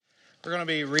We're going to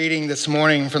be reading this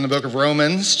morning from the book of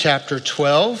Romans, chapter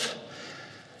 12.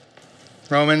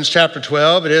 Romans, chapter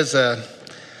 12. It is a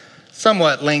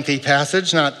somewhat lengthy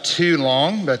passage, not too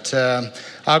long, but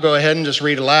I'll go ahead and just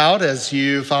read aloud as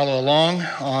you follow along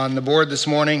on the board this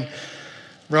morning.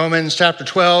 Romans, chapter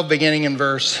 12, beginning in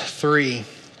verse 3.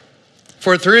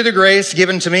 For through the grace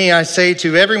given to me, I say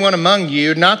to everyone among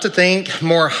you not to think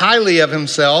more highly of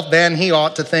himself than he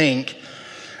ought to think,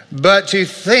 but to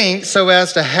think so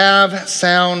as to have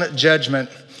sound judgment,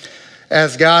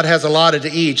 as God has allotted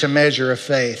to each a measure of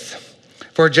faith.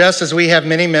 For just as we have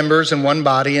many members in one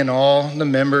body, and all the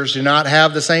members do not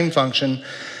have the same function,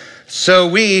 so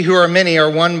we who are many are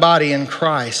one body in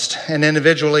Christ, and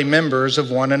individually members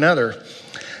of one another.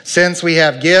 Since we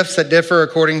have gifts that differ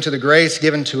according to the grace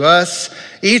given to us,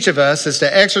 each of us is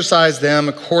to exercise them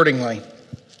accordingly.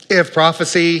 If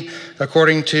prophecy,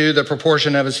 according to the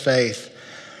proportion of his faith.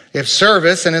 If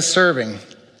service, in his serving,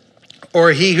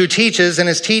 or he who teaches in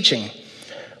his teaching,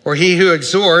 or he who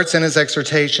exhorts in his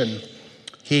exhortation,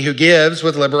 he who gives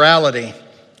with liberality,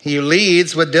 he who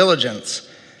leads with diligence,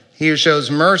 he who shows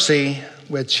mercy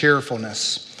with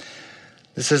cheerfulness.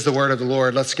 This is the word of the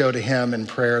Lord. Let's go to him in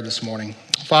prayer this morning.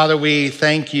 Father, we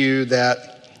thank you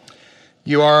that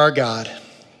you are our God,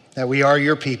 that we are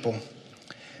your people,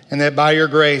 and that by your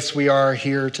grace we are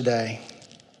here today.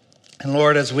 And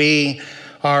Lord, as we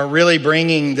are really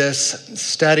bringing this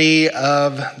study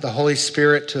of the Holy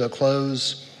Spirit to a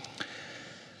close,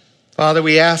 Father,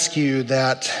 we ask you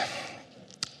that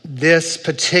this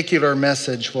particular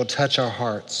message will touch our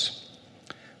hearts.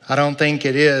 I don't think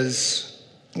it is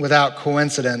without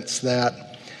coincidence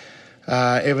that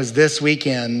it was this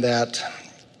weekend that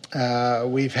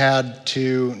we've had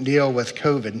to deal with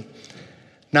COVID.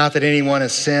 Not that anyone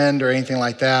has sinned or anything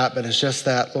like that, but it's just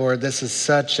that, Lord, this is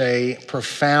such a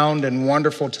profound and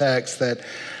wonderful text that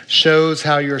shows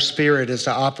how your Spirit is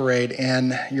to operate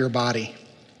in your body.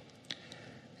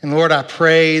 And Lord, I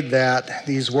pray that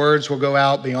these words will go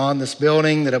out beyond this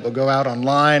building, that it will go out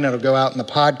online, it'll go out in the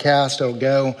podcast, it'll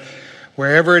go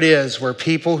wherever it is where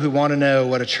people who want to know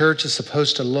what a church is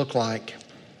supposed to look like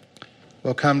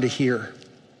will come to hear.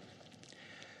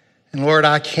 And Lord,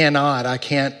 I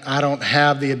don't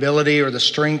have the ability or the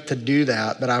strength to do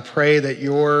that, but I pray that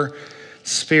your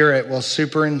Spirit will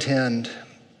superintend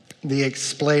the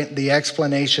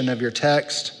explanation of your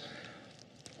text,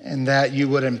 and that you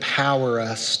would empower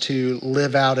us to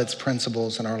live out its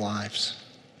principles in our lives.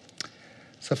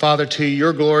 So Father, to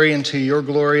your glory and to your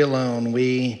glory alone,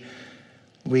 we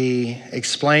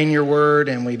explain your word,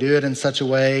 and we do it in such a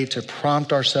way to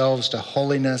prompt ourselves to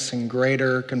holiness and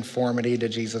greater conformity to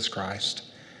Jesus Christ,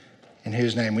 in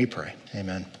whose name we pray.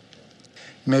 Amen.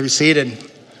 You may be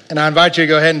seated. And I invite you to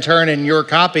go ahead and turn in your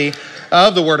copy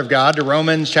of the Word of God to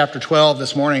Romans chapter 12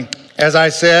 this morning. As I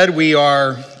said, we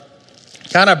are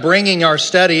kind of bringing our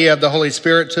study of the Holy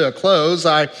Spirit to a close.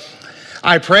 I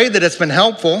pray that it's been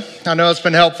helpful. I know it's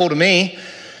been helpful to me.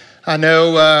 I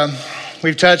know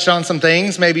we've touched on some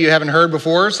things maybe you haven't heard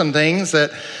before, some things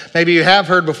that maybe you have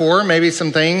heard before, maybe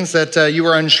some things that you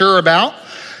were unsure about.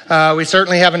 We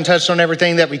certainly haven't touched on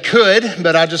everything that we could,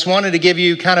 but I just wanted to give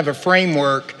you kind of a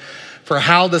framework for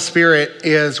how the Spirit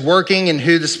is working and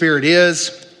who the Spirit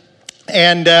is,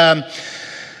 and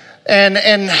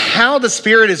how the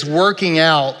Spirit is working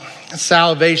out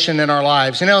salvation in our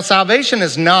lives. You know, salvation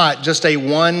is not just a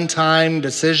one-time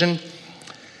decision.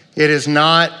 It is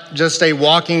not just a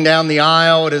walking down the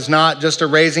aisle. It is not just a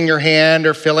raising your hand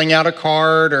or filling out a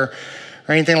card or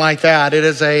anything like that. It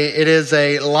is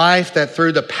a life that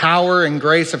through the power and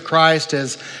grace of Christ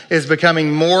is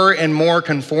becoming more and more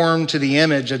conformed to the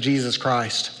image of Jesus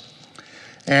Christ.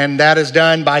 And that is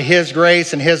done by his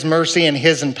grace and his mercy and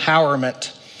his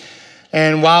empowerment.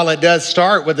 And while it does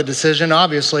start with a decision,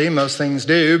 obviously, most things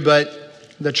do, but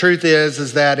the truth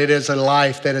is that it is a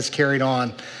life that is carried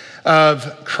on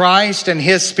of Christ and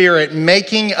his Spirit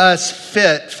making us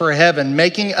fit for heaven,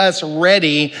 making us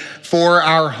ready for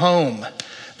our home.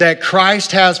 That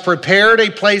Christ has prepared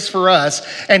a place for us,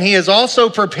 and he is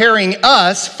also preparing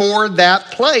us for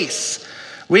that place.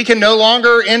 We can no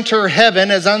longer enter heaven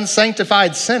as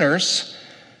unsanctified sinners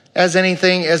as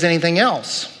anything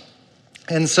else.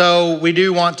 And so we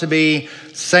do want to be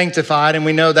sanctified, and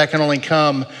we know that can only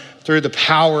come through the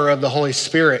power of the Holy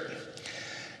Spirit.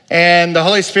 And the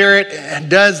Holy Spirit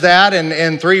does that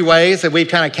in three ways that we've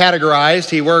kind of categorized.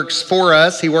 He works for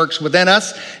us, he works within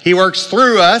us, he works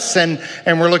through us, and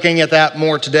we're looking at that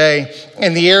more today.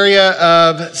 In the area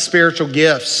of spiritual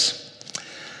gifts,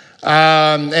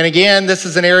 And again, this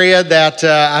is an area that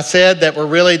I said that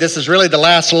this is really the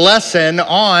last lesson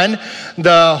on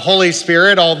the Holy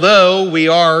Spirit, although we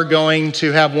are going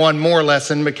to have one more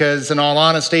lesson because in all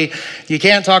honesty, you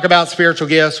can't talk about spiritual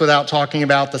gifts without talking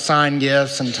about the sign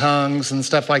gifts and tongues and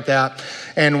stuff like that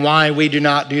and why we do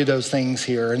not do those things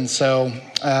here. And so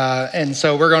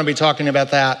we're going to be talking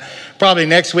about that probably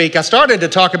next week. I started to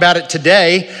talk about it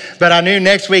today, but I knew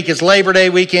next week is Labor Day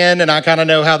weekend and I kind of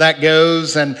know how that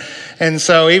goes. And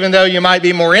so even though you might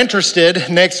be more interested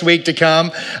next week to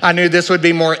come, I knew this would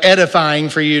be more edifying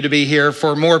for you to be here,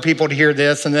 for more people to hear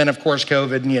this. And then of course,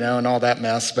 COVID, and all that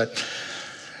mess. But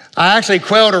I actually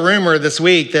quelled a rumor this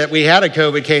week that we had a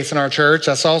COVID case in our church.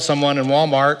 I saw someone in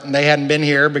Walmart and they hadn't been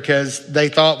here because they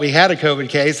thought we had a COVID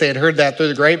case. They had heard that through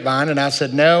the grapevine. And I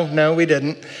said, no, we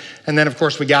didn't. And then of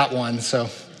course we got one. So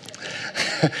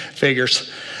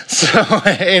figures. So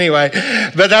anyway,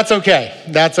 but that's okay.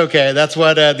 That's okay. That's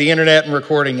what the internet and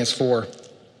recording is for.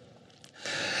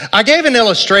 I gave an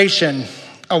illustration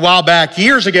a while back.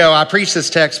 Years ago, I preached this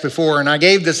text before, and I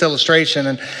gave this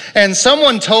illustration. And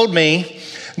someone told me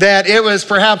that it was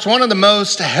perhaps one of the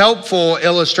most helpful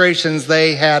illustrations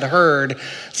they had heard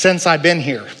since I've been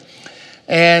here.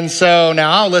 And so now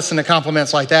I'll listen to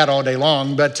compliments like that all day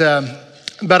long, but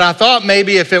I thought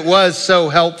maybe if it was so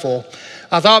helpful,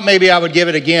 I thought maybe I would give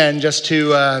it again just to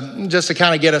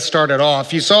kind of get us started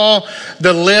off. You saw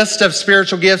the list of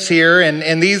spiritual gifts here,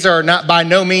 and these are not by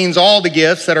no means all the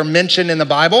gifts that are mentioned in the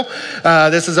Bible.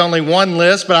 This is only one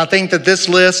list, but I think that this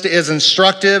list is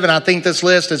instructive, and I think this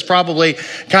list is probably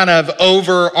kind of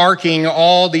overarching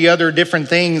all the other different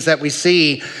things that we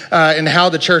see in how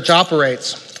the church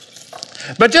operates.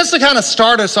 But just to kind of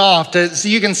start us off, so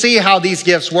you can see how these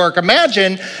gifts work,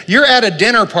 imagine you're at a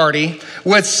dinner party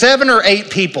with 7 or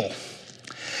 8 people.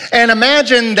 And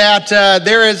imagine that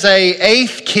there is a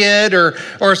 8th kid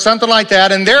or something like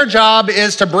that, and their job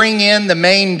is to bring in the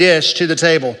main dish to the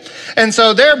table. And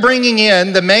so they're bringing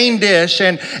in the main dish,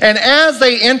 and as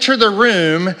they enter the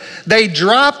room, they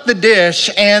drop the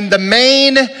dish, and the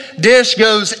main dish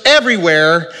goes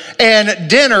everywhere, and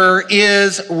dinner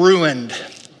is ruined.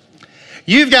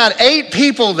 You've got 8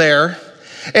 people there,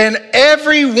 and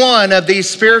every one of these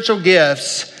spiritual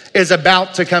gifts is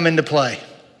about to come into play.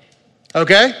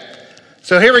 Okay?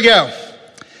 So here we go.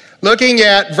 Looking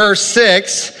at verse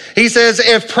 6, he says,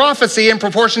 if prophecy in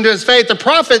proportion to his faith, the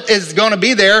prophet is going to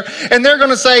be there, and they're going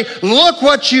to say, look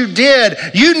what you did.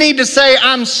 You need to say,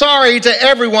 I'm sorry to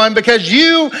everyone because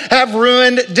you have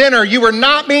ruined dinner. You were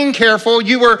not being careful.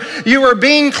 You were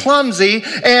being clumsy,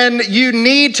 and you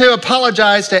need to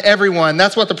apologize to everyone.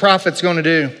 That's what the prophet's going to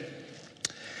do.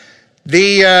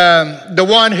 The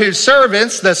one whose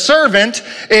the servant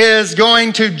is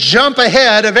going to jump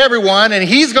ahead of everyone, and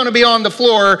he's going to be on the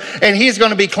floor, and he's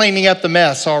going to be cleaning up the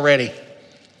mess already.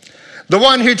 The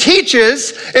one who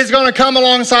teaches is going to come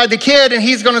alongside the kid, and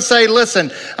he's going to say, listen,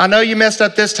 I know you messed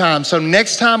up this time, so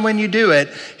next time when you do it,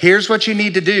 here's what you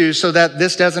need to do so that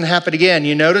this doesn't happen again.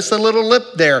 You notice the little lip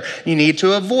there. You need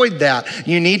to avoid that.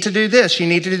 You need to do this. You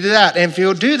need to do that. And if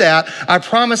you'll do that, I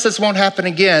promise this won't happen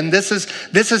again. This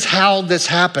is how this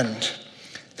happened.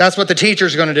 That's what the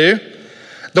teacher's going to do.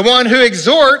 The one who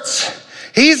exhorts,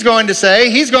 he's going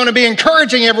to be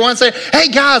encouraging everyone, say, hey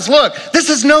guys, look, this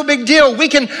is no big deal. We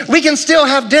can still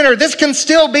have dinner. This can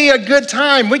still be a good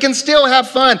time. We can still have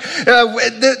fun.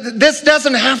 This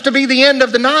doesn't have to be the end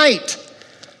of the night.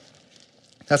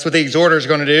 That's what the exhorter is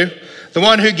going to do. The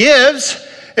one who gives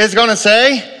is going to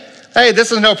say, hey,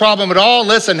 this is no problem at all.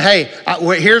 Listen, hey,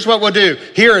 here's what we'll do.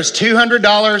 Here is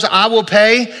 $200 I will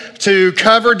pay to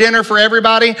cover dinner for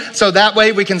everybody. So that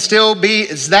way we can still have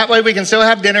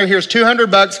dinner. Here's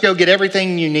 $200. Go get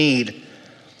everything you need.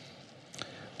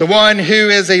 The one who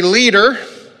is a leader,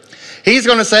 he's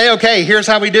going to say, okay, here's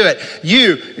how we do it.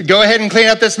 You go ahead and clean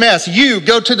up this mess. You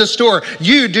go to the store.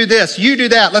 You do this. You do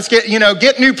that. Let's get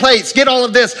new plates. Get all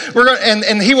of this.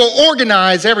 And he will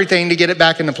organize everything to get it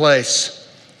back into place.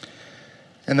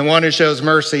 And the one who shows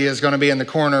mercy is going to be in the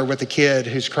corner with the kid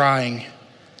who's crying.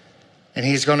 And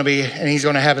he's going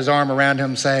to have his arm around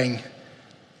him saying,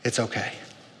 it's okay.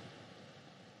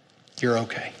 You're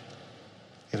okay.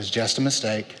 It was just a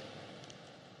mistake.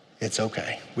 It's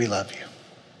okay. We love you.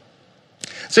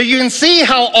 So you can see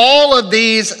how all of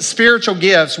these spiritual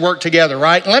gifts work together,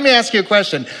 right? And let me ask you a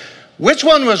question. Which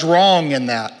one was wrong in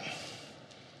that?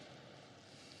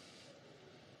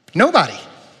 Nobody.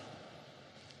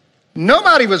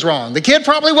 Nobody was wrong. The kid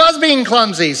probably was being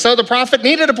clumsy, so the prophet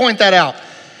needed to point that out.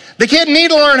 The kid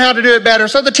needed to learn how to do it better,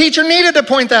 so the teacher needed to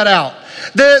point that out.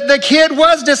 The kid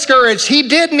was discouraged. He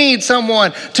did need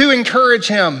someone to encourage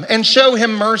him and show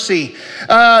him mercy.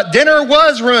 Dinner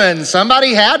was ruined.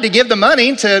 Somebody had to give the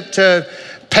money to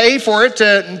pay for it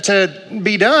to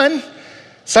be done.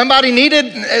 They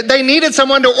needed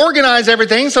someone to organize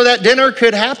everything so that dinner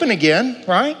could happen again,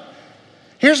 right?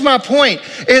 Here's my point,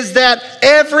 is that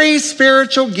every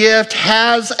spiritual gift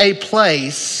has a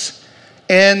place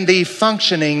in the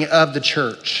functioning of the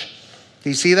church. Do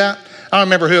you see that? I don't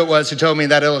remember who it was who told me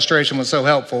that illustration was so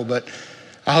helpful, but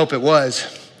I hope it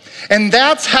was. And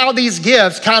that's how these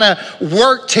gifts kind of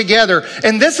work together.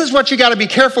 And this is what you got to be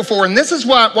careful for. And this is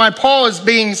why Paul is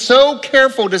being so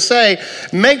careful to say,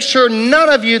 make sure none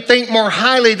of you think more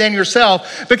highly than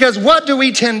yourself. Because what do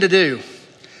we tend to do?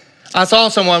 I saw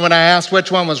someone, when I asked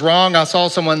which one was wrong, I saw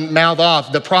someone mouth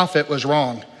off, the prophet was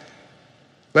wrong.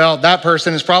 Well, that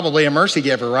person is probably a mercy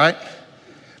giver, right?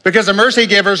 Because a mercy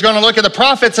giver is going to look at the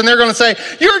prophets and they're going to say,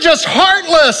 you're just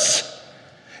heartless.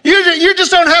 You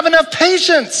just don't have enough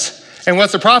patience. And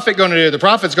what's the prophet going to do? The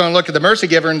prophet's going to look at the mercy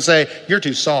giver and say, you're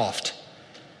too soft.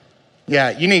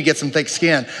 Yeah, you need to get some thick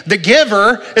skin. The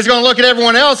giver is going to look at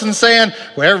everyone else and saying,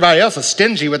 well, everybody else is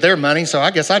stingy with their money, so I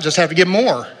guess I just have to give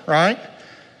more, right?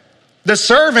 The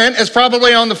servant is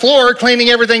probably on the floor cleaning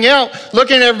everything out,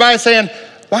 looking at everybody saying,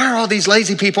 why are all these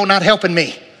lazy people not helping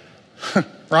me?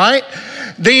 Right?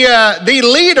 The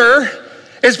leader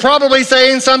is probably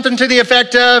saying something to the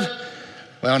effect of,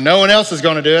 well, no one else is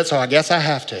going to do it, so I guess I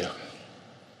have to.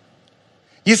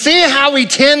 You see how we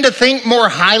tend to think more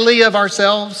highly of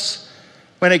ourselves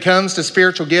when it comes to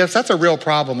spiritual gifts? That's a real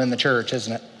problem in the church,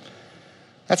 isn't it?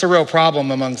 That's a real problem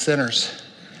among sinners.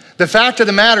 The fact of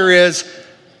the matter is,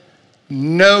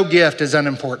 no gift is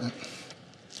unimportant.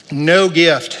 No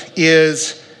gift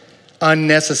is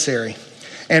unnecessary.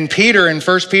 And Peter, in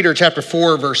 1 Peter chapter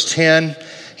 4, verse 10,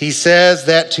 he says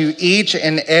that to each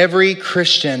and every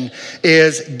Christian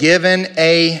is given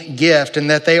a gift, and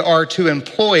that they are to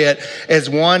employ it as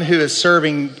one who is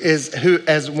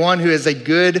a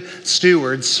good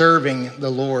steward serving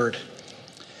the Lord.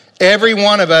 Every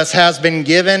one of us has been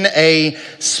given a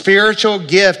spiritual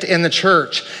gift in the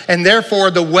church. And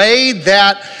therefore, the way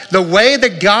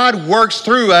that God works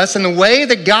through us and the way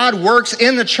that God works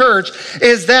in the church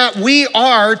is that we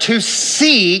are to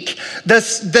seek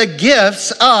the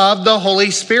gifts of the Holy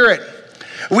Spirit.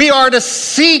 We are to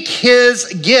seek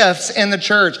his gifts in the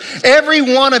church. Every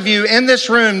one of you in this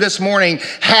room this morning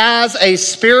has a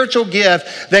spiritual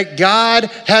gift that God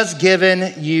has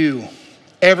given you.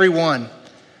 Every one.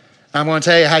 I'm going to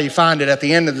tell you how you find it at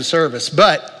the end of the service.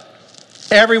 But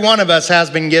every one of us has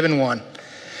been given one.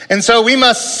 And so we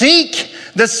must seek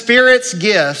the Spirit's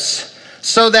gifts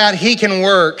so that he can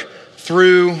work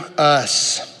through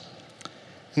us.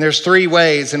 And there's three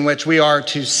ways in which we are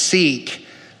to seek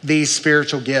these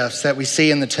spiritual gifts that we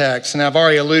see in the text. And I've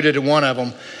already alluded to one of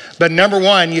them. But number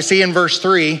one, you see in verse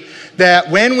 3 that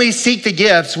when we seek the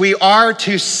gifts, we are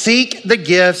to seek the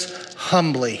gifts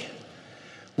humbly.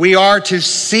 We are to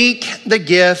seek the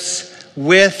gifts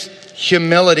with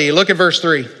humility. Look at verse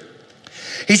 3.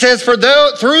 He says, for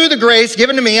through the grace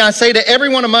given to me, I say to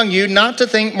everyone among you not to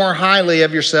think more highly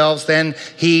of yourselves than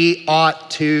he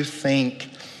ought to think,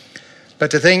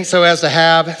 but to think so as to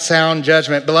have sound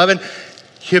judgment. Beloved,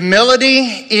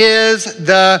 humility is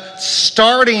the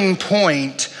starting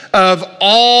point of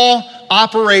all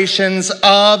operations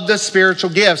of the spiritual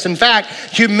gifts. In fact,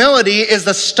 humility is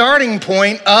the starting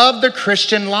point of the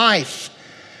Christian life.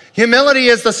 Humility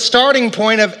is the starting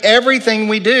point of everything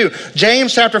we do.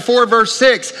 James chapter 4, verse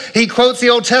 6, he quotes the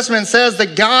Old Testament and says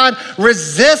that God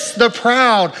resists the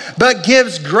proud, but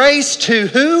gives grace to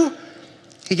who?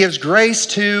 He gives grace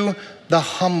to the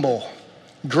humble.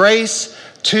 Grace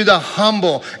to the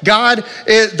humble. God,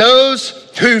 those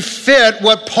who fit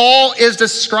what Paul is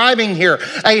describing here.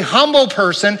 A humble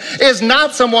person is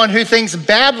not someone who thinks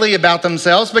badly about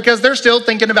themselves because they're still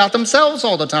thinking about themselves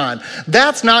all the time.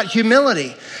 That's not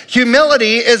humility.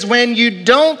 Humility is when you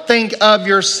don't think of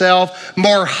yourself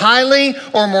more highly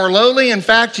or more lowly. In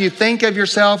fact, you think of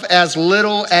yourself as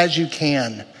little as you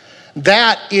can.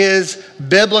 That is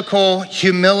biblical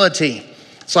humility.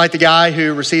 It's like the guy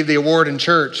who received the award in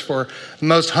church for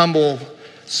most humble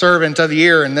servant of the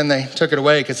year, and then they took it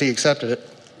away because he accepted it.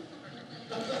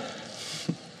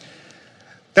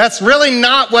 That's really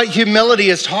not what humility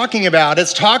is talking about.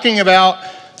 It's talking about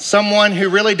someone who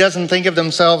really doesn't think of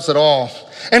themselves at all.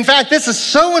 In fact, this is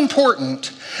so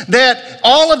important that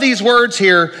all of these words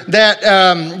here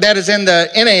that is in the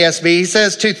NASB, he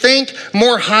says to think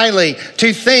more highly,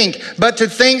 to think, but to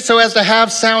think so as to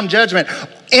have sound judgment.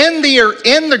 In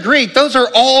the Greek, those are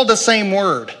all the same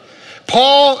word.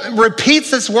 Paul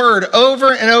repeats this word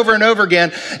over and over and over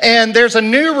again. And there's a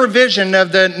new revision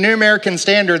of the New American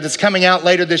Standard that's coming out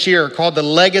later this year called the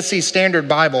Legacy Standard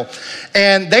Bible.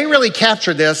 And they really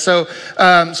captured this. So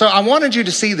I wanted you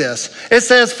to see this. It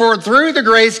says, "For through the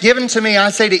grace given to me,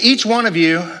 I say to each one of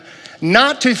you,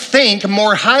 not to think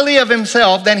more highly of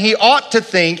himself than he ought to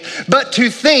think, but to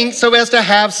think so as to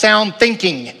have sound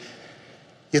thinking."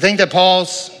 You think that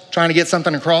Paul's trying to get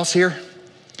something across here?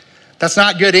 That's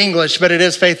not good English, but it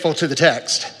is faithful to the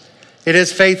text. It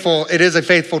is faithful. It is a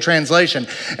faithful translation,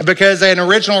 because an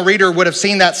original reader would have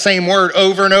seen that same word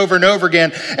over and over and over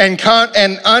again and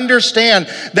understand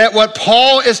that what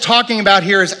Paul is talking about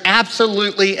here is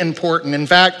absolutely important. In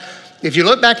fact, if you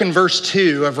look back in verse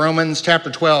 2 of Romans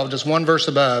chapter 12, just one verse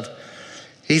above,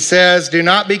 he says, "Do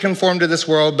not be conformed to this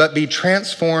world, but be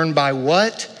transformed by"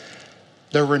 what?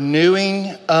 "The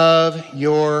renewing of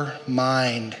your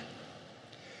mind."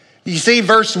 You see,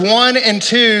 verse 1 and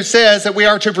 2 says that we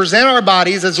are to present our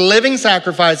bodies as living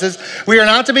sacrifices. We are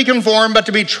not to be conformed, but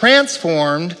to be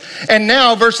transformed. And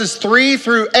now verses 3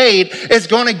 through 8 is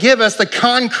going to give us the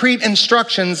concrete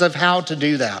instructions of how to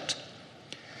do that.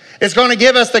 It's going to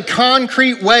give us the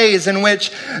concrete ways in which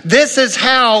this is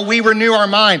how we renew our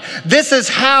mind. This is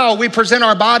how we present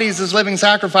our bodies as living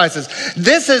sacrifices.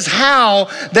 This is how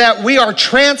that we are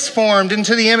transformed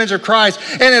into the image of Christ.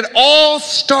 And it all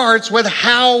starts with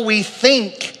how we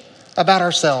think about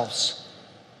ourselves.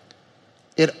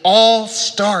 It all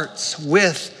starts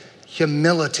with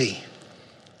humility.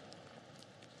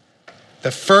 The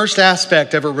first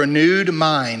aspect of a renewed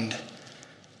mind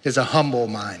is a humble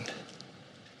mind.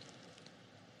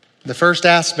 The first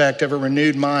aspect of a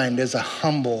renewed mind is a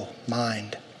humble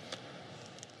mind.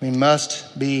 We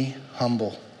must be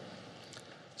humble.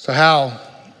 So how,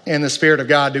 in the Spirit of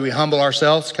God, do we humble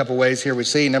ourselves? A couple ways here we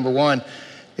see. Number one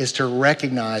is to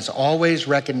always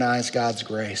recognize God's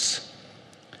grace.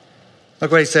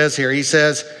 Look what he says here. He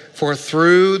says, "For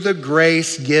through the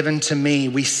grace given to me."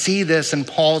 We see this in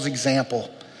Paul's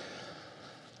example.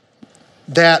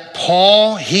 That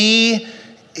Paul, he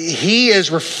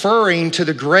is referring to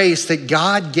the grace that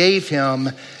God gave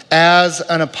him as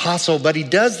an apostle, but he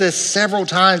does this several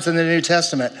times in the New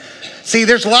Testament. See,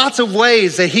 there's lots of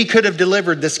ways that he could have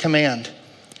delivered this command.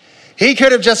 He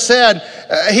could have just said,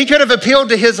 he could have appealed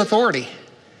to his authority.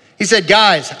 He said,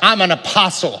 "Guys, I'm an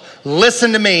apostle.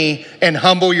 Listen to me and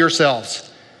humble yourselves."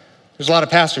 There's a lot of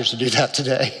pastors who do that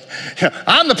today.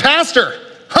 "I'm the pastor.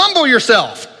 Humble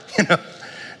yourself."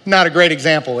 Not a great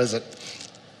example, is it?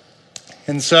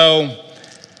 And so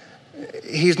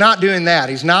he's not doing that.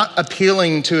 He's not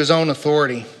appealing to his own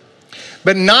authority.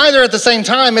 But neither at the same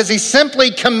time is he simply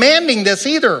commanding this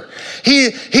either.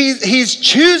 He's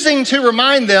choosing to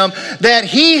remind them that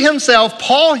he himself,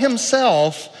 Paul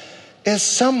himself, is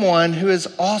someone who is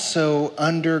also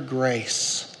under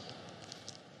grace.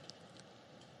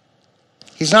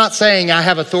 He's not saying, "I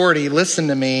have authority, listen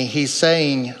to me." He's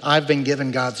saying, "I've been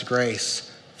given God's grace.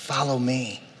 Follow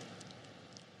me."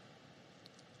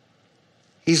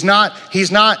 He's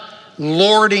not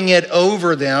lording it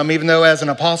over them, even though as an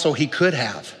apostle he could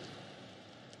have.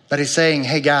 But he's saying,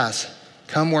 "Hey guys,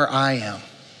 come where I am.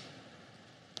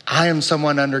 I am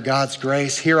someone under God's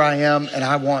grace. Here I am, and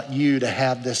I want you to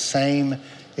have this same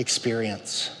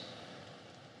experience.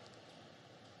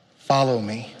 Follow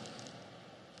me."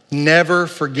 Never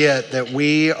forget that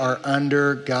we are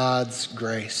under God's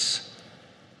grace.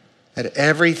 That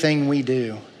everything we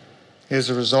do is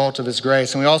a result of his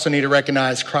grace. And we also need to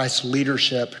recognize Christ's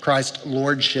leadership, Christ's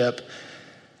lordship.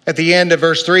 At the end of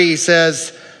verse 3, he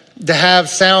says to have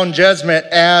sound judgment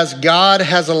as God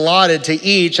has allotted to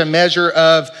each a measure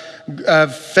of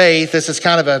faith. This is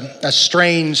kind of a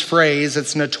strange phrase.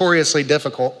 It's notoriously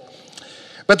difficult.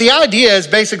 But the idea is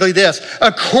basically this: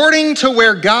 according to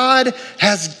where God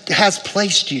has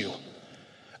placed you,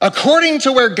 according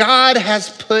to where God has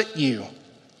put you,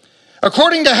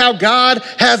 according to how God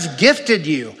has gifted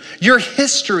you, your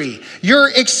history, your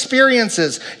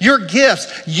experiences, your gifts.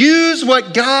 Use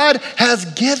what God has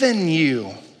given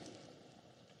you.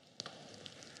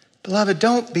 Beloved,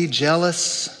 don't be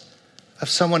jealous of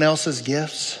someone else's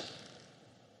gifts.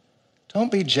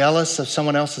 Don't be jealous of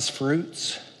someone else's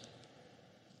fruits.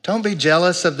 Don't be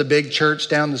jealous of the big church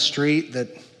down the street that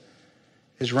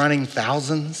is running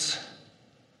thousands.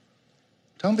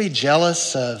 Don't be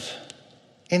jealous of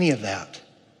any of that.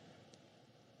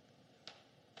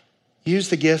 Use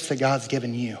the gifts that God's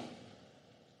given you.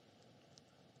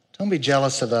 Don't be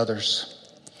jealous of others.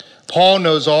 Paul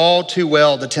knows all too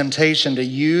well the temptation to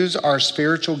use our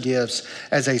spiritual gifts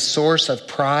as a source of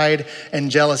pride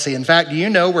and jealousy. In fact, do you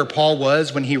know where Paul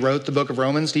was when he wrote the book of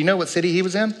Romans? Do you know what city he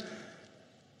was in?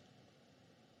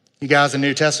 You guys in the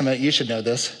New Testament, you should know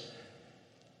this.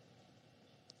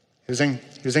 He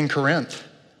was in Corinth.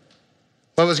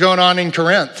 What was going on in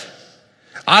Corinth?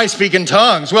 I speak in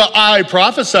tongues. Well, I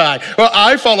prophesy. Well,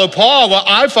 I follow Paul. Well,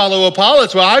 I follow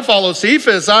Apollos. Well, I follow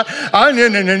Cephas.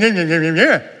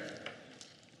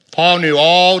 Paul knew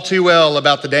all too well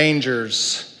about the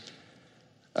dangers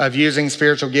of using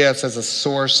spiritual gifts as a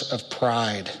source of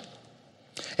pride.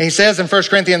 And he says in 1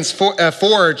 Corinthians 4,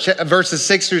 verses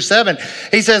 6 through 7,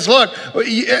 he says, look,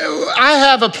 I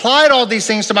have applied all these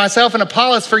things to myself and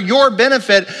Apollos for your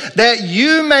benefit, that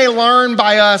you may learn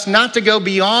by us not to go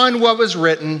beyond what was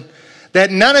written, that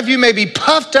none of you may be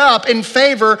puffed up in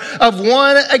favor of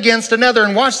one against another.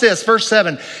 And watch this, verse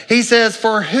 7. He says,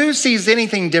 for who sees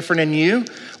anything different in you?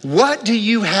 What do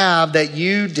you have that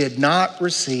you did not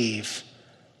receive?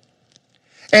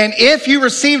 And if you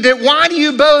received it, why do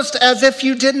you boast as if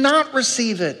you did not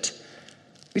receive it?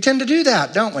 We tend to do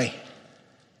that, don't we?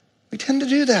 We tend to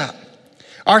do that.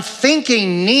 Our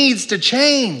thinking needs to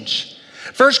change.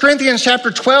 1 Corinthians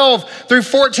chapter 12 through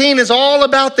 14 is all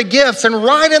about the gifts. And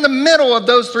right in the middle of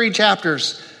those three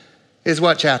chapters is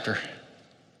what chapter?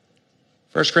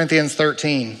 1 Corinthians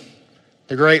 13,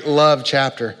 the great love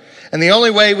chapter. And the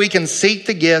only way we can seek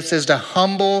the gifts is to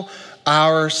humble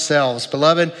ourselves.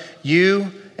 Beloved, you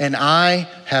and I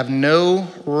have no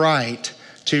right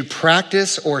to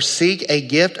practice or seek a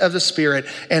gift of the Spirit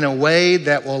in a way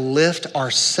that will lift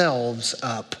ourselves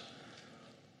up.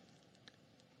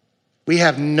 We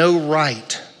have no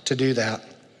right to do that.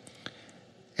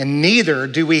 And neither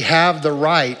do we have the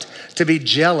right to be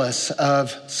jealous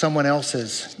of someone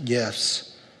else's gifts.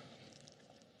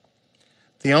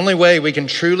 The only way we can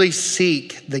truly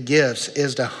seek the gifts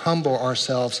is to humble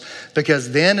ourselves,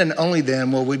 because then and only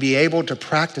then will we be able to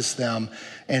practice them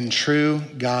in true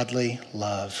godly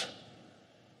love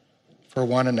for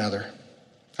one another.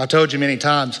 I've told you many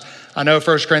times, I know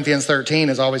 1 Corinthians 13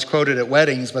 is always quoted at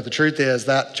weddings, but the truth is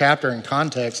that chapter in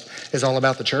context is all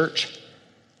about the church,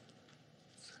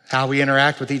 how we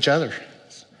interact with each other.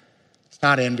 It's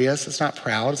not envious, it's not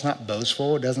proud, it's not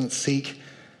boastful, it doesn't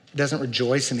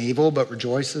rejoice in evil, but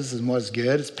rejoices in what is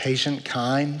good. It's patient,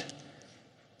 kind,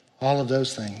 all of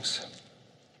those things.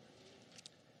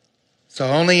 So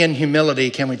only in humility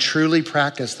can we truly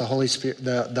practice the Holy Spirit,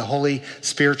 the holy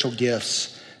spiritual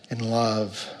gifts in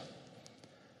love.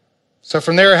 So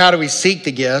from there, how do we seek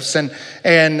the gifts?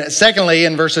 And secondly,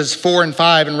 in verses 4 and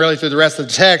 5, and really through the rest of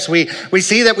the text, we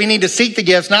see that we need to seek the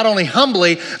gifts not only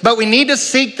humbly, but we need to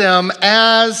seek them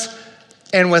as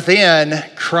and within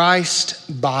Christ's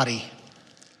body.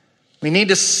 We need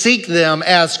to seek them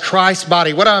as Christ's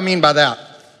body. What do I mean by that?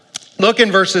 Look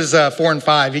in verses 4 and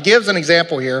 5. He gives an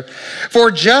example here.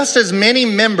 For just as we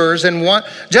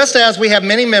have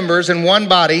many members in one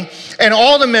body, and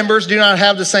all the members do not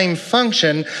have the same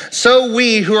function, so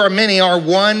we who are many are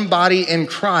one body in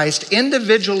Christ,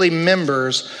 individually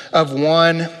members of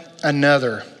one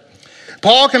another.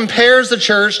 Paul compares the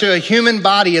church to a human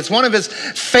body. It's one of his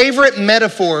favorite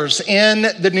metaphors in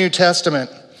the New Testament.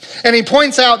 And he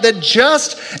points out that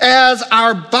just as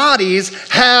our bodies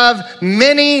have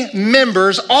many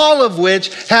members, all of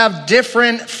which have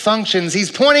different functions,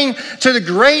 he's pointing to the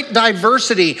great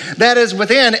diversity that is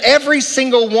within every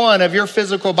single one of your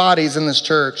physical bodies in this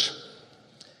church.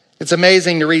 It's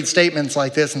amazing to read statements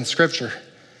like this in Scripture.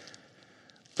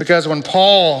 Because when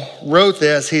Paul wrote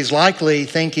this, he's likely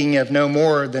thinking of no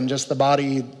more than just the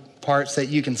body parts that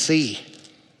you can see.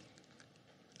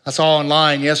 I saw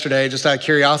online yesterday, just out of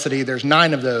curiosity, there's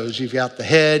 9 of those. You've got the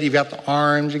head, you've got the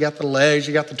arms, you've got the legs,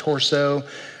 you've got the torso,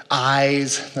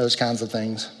 eyes, those kinds of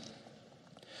things.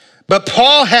 But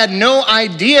Paul had no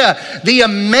idea the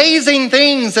amazing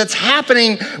things that's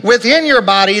happening within your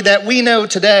body that we know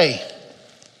today.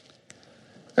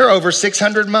 There are over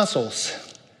 600 muscles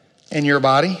in your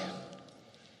body,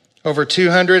 over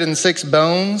 206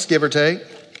 bones, give or take.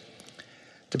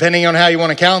 Depending on how you want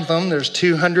to count them, there's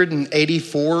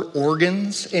 284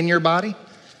 organs in your body.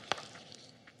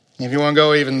 If you want to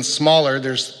go even smaller,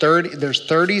 there's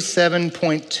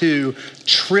 37.2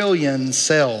 trillion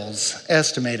cells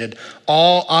estimated,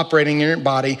 all operating in your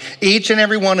body, each and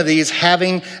every one of these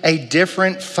having a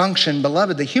different function.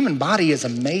 Beloved, the human body is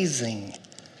amazing.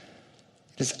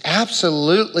 It is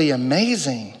absolutely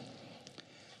amazing.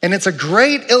 And it's a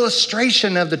great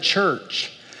illustration of the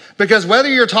church. Because whether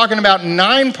you're talking about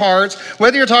 9 parts,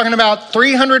 whether you're talking about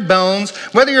 300 bones,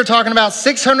 whether you're talking about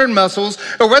 600 muscles,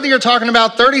 or whether you're talking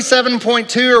about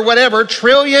 37.2 or whatever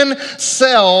trillion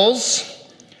cells,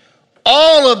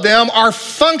 all of them are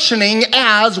functioning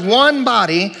as one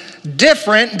body,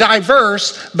 different,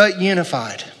 diverse, but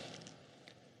unified.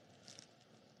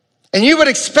 And you would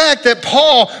expect that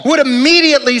Paul would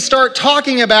immediately start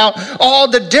talking about all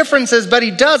the differences, but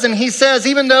he doesn't. He says,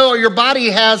 even though your body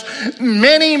has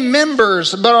many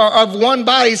members, but are of one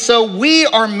body, so we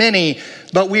are many,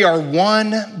 but we are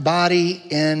one body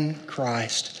in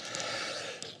Christ.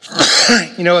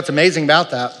 You know what's amazing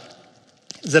about that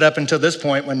is that up until this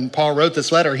point, when Paul wrote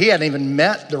this letter, he hadn't even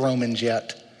met the Romans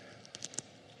yet.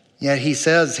 Yet he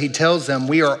tells them,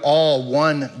 we are all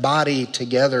one body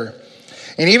together.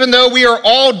 And even though we are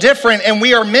all different and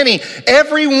we are many,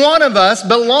 every one of us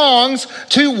belongs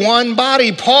to one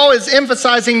body. Paul is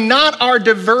emphasizing not our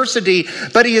diversity,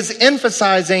 but he is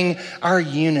emphasizing our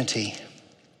unity.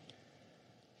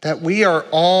 That we are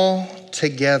all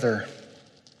together.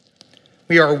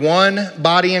 We are one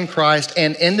body in Christ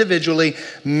and individually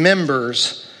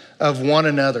members of one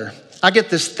another. I get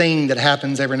this thing that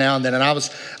happens every now and then, and I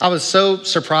was so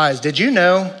surprised. Did you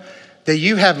know that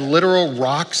you have literal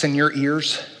rocks in your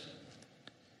ears?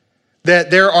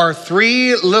 That there are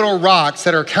 3 little rocks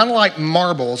that are kind of like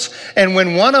marbles, and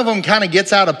when one of them kind of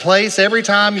gets out of place, every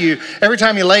time you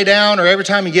lay down or every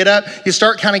time you get up, you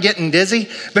start kind of getting dizzy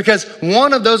because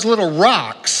one of those little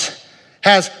rocks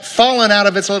has fallen out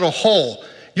of its little hole.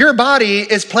 Your body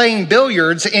is playing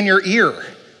billiards in your ear.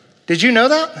 Did you know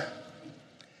that?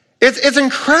 It's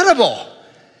incredible.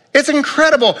 It's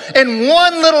incredible. And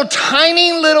one little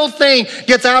tiny little thing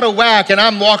gets out of whack and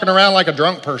I'm walking around like a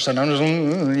drunk person. I'm just,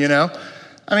 you know.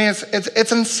 I mean,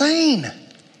 it's insane.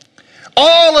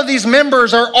 All of these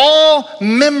members are all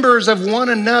members of one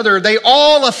another. They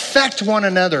all affect one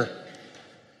another.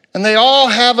 And they all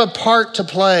have a part to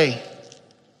play.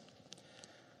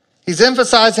 He's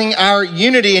emphasizing our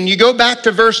unity. And you go back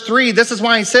to verse 3, this is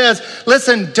why he says,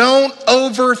 listen, don't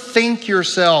overthink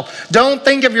yourself. Don't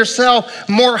think of yourself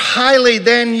more highly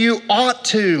than you ought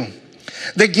to.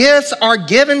 The gifts are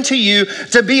given to you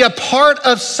to be a part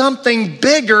of something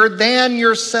bigger than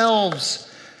yourselves,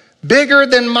 bigger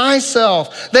than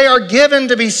myself. They are given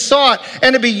to be sought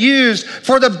and to be used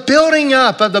for the building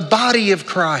up of the body of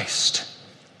Christ.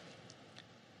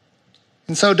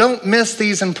 And so don't miss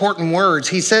these important words.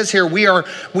 He says here, we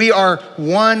are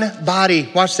one body.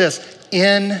 Watch this,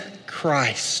 in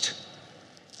Christ.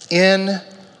 In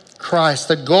Christ.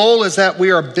 The goal is that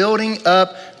we are building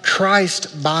up Christ's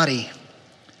body.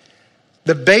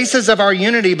 The basis of our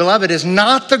unity, beloved, is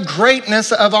not the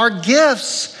greatness of our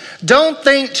gifts. Don't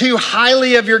think too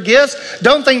highly of your gifts.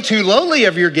 Don't think too lowly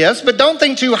of your gifts, but don't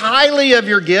think too highly of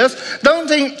your gifts. Don't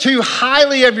think too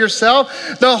highly of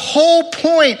yourself. The whole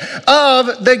point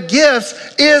of the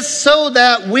gifts is so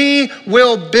that we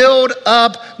will build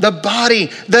up the body.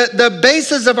 The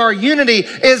basis of our unity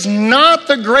is not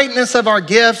the greatness of our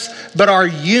gifts, but our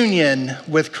union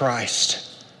with Christ.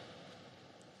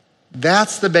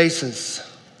 That's the basis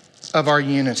of our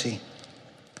unity.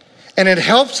 And it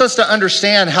helps us to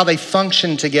understand how they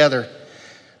function together.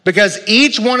 Because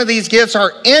each one of these gifts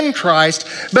are in Christ,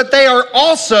 but they are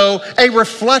also a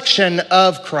reflection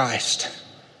of Christ.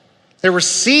 They're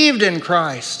received in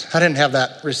Christ. I didn't have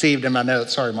that received in my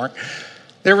notes. Sorry, Mark.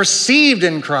 They're received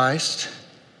in Christ,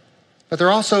 but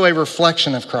they're also a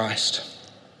reflection of Christ.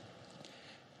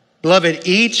 Beloved,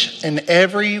 each and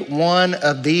every one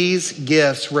of these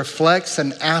gifts reflects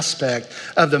an aspect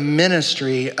of the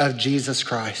ministry of Jesus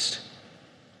Christ,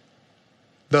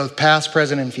 both past,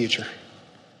 present, and future.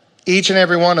 Each and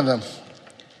every one of them.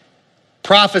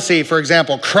 Prophecy, for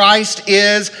example, Christ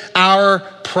is our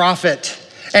prophet,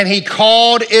 and he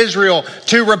called Israel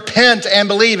to repent and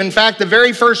believe. In fact, the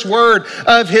very first word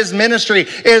of his ministry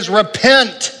is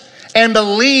repent and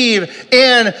believe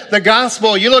in the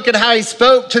gospel. You look at how he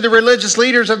spoke to the religious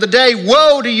leaders of the day.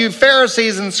 Woe to you,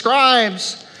 Pharisees and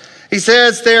scribes. He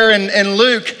says there in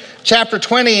Luke chapter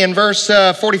 20 and verse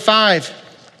 45,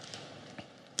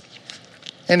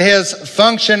 in his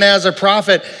function as a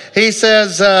prophet, he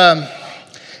says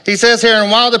here,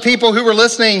 and while the people who were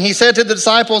listening, he said to the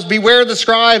disciples, beware the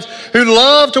scribes who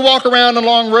love to walk around in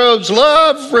long robes,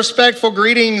 love respectful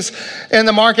greetings in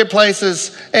the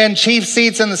marketplaces and chief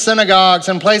seats in the synagogues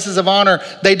and places of honor.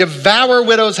 They devour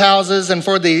widows' houses, and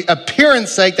for the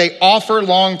appearance sake, they offer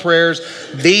long prayers.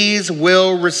 These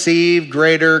will receive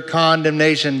greater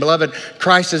condemnation. Beloved,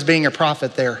 Christ is being a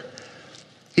prophet there.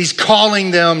 He's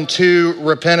calling them to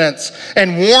repentance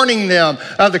and warning them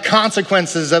of the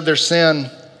consequences of their sin.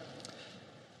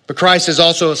 But Christ is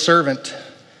also a servant.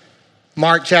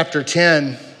 Mark chapter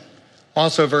 10,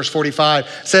 also verse 45,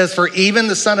 says, for even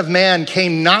the Son of Man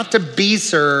came not to be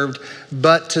served,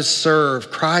 but to serve.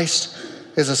 Christ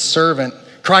is a servant.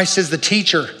 Christ is the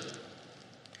teacher.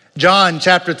 John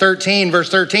chapter 13, verse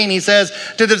 13, he says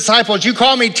to the disciples, you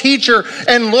call me teacher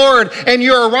and Lord, and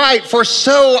you are right, for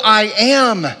so I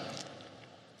am. And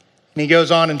he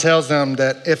goes on and tells them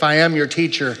that if I am your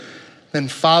teacher, then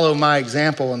follow my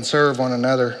example and serve one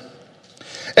another.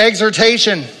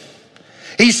 Exhortation.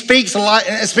 He speaks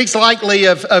lightly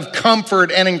of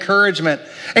comfort and encouragement.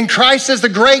 And Christ is the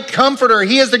great comforter.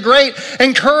 He is the great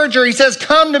encourager. He says,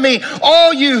 come to me,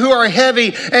 all you who are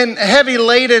heavy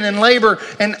laden in labor,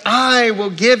 and I will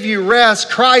give you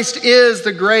rest. Christ is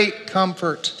the great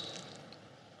comfort.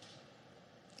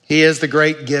 He is the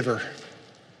great giver.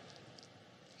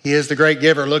 He is the great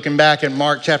giver. Looking back at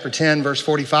Mark chapter 10, verse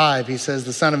 45, he says,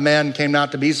 the Son of Man came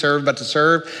not to be served, but to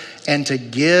serve and to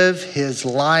give his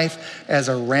life as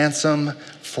a ransom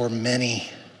for many.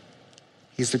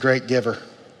 He's the great giver.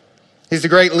 He's the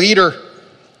great leader.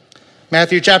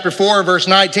 Matthew chapter 4, verse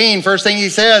 19, first thing he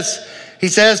says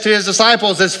to his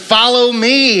disciples is, follow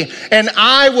me and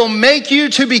I will make you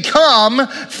to become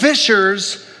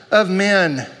fishers of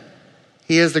men.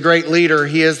 He is the great leader.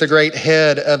 He is the great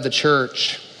head of the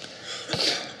church.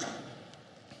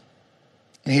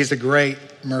 And he's the great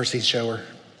mercy shower.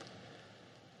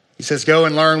 He says, go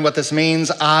and learn what this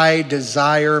means. I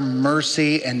desire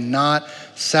mercy and not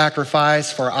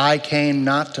sacrifice, for I came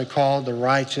not to call the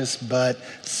righteous, but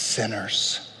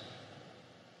sinners.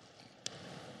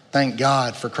 Thank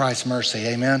God for Christ's mercy.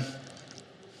 Amen.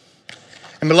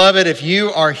 And beloved, if you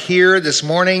are here this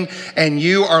morning and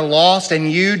you are lost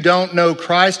and you don't know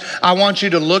Christ, I want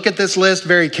you to look at this list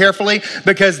very carefully,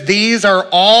 because these are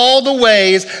all the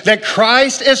ways that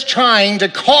Christ is trying to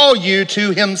call you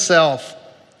to himself.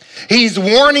 He's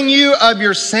warning you of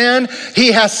your sin.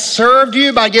 He has served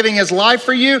you by giving his life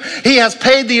for you. He has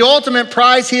paid the ultimate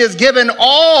price. He has given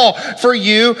all for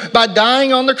you by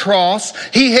dying on the cross.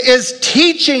 He is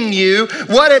teaching you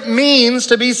what it means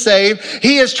to be saved.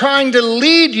 He is trying to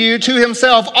lead you to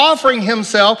himself, offering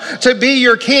himself to be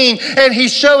your king. And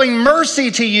he's showing mercy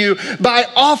to you by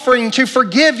offering to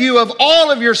forgive you of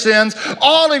all of your sins,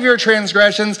 all of your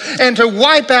transgressions, and to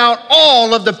wipe out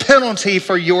all of the penalty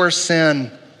for your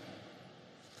sin.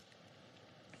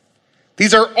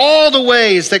 These are all the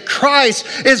ways that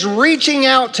Christ is reaching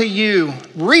out to you,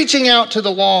 reaching out to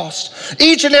the lost.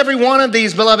 Each and every one of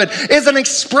these, beloved, is an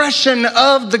expression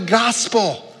of the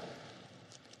gospel.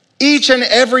 Each and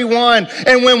every one.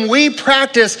 And when we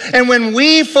practice and when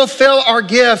we fulfill our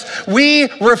gifts, we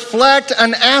reflect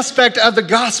an aspect of the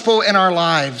gospel in our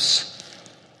lives.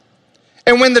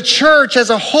 And when the church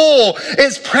as a whole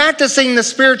is practicing the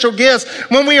spiritual gifts,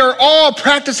 when we are all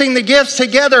practicing the gifts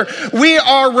together, we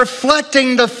are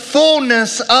reflecting the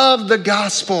fullness of the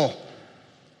gospel.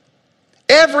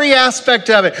 Every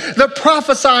aspect of it, the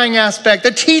prophesying aspect,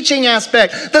 the teaching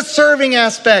aspect, the serving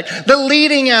aspect, the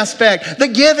leading aspect, the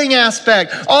giving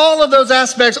aspect, all of those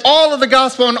aspects, all of the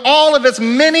gospel and all of its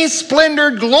many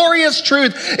splendored, glorious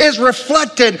truth is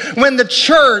reflected when the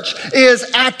church is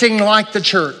acting like the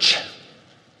church.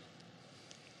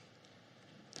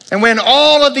 And when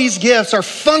all of these gifts are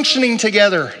functioning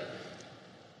together,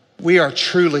 we are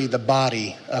truly the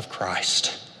body of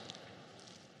Christ.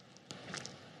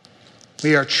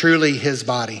 We are truly his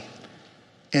body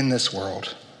in this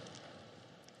world.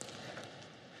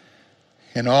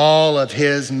 In all of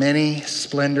his many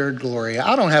splendored glory.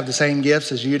 I don't have the same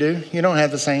gifts as you do. You don't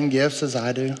have the same gifts as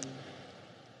I do.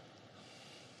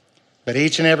 But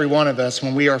each and every one of us,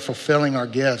 when we are fulfilling our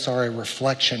gifts, are a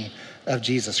reflection of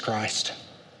Jesus Christ.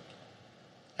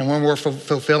 And when we're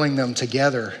fulfilling them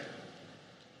together,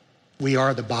 we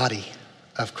are the body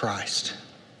of Christ.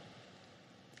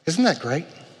 Isn't that great?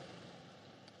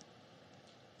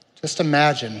 Just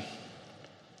imagine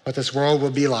what this world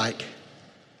will be like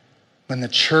when the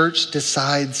church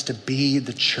decides to be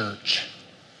the church.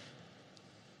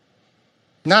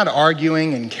 Not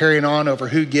arguing and carrying on over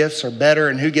who gifts are better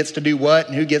and who gets to do what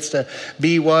and who gets to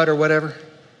be what or whatever,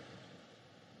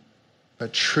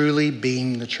 but truly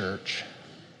being the church.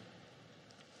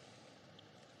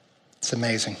 It's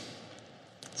amazing.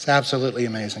 It's absolutely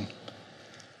amazing.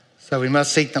 So we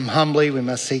must seek them humbly. We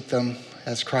must seek them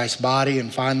as Christ's body.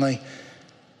 And finally,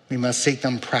 we must seek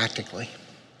them practically.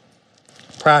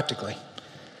 Practically.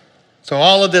 So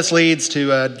all of this leads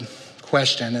to a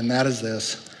question, and that is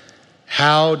this.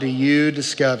 How do you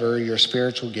discover your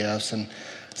spiritual gifts? And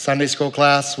Sunday school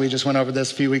class, we just went over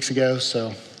this a few weeks ago,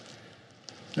 so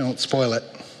don't spoil it.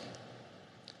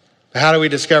 But how do we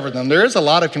discover them? There is a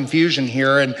lot of confusion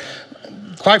here, and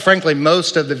quite frankly,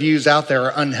 most of the views out there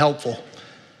are unhelpful.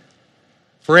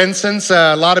 For instance,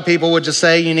 a lot of people would just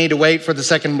say you need to wait for the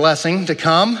second blessing to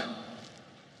come.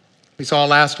 We saw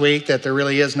last week that there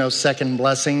really is no second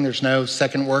blessing. There's no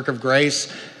second work of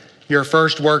grace. Your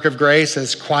first work of grace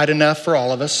is quite enough for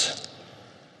all of us.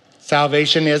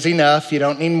 Salvation is enough. You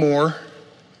don't need more.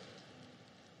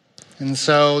 And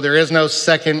so there is no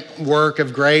second work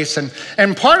of grace.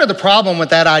 And part of the problem with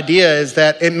that idea is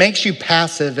that it makes you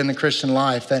passive in the Christian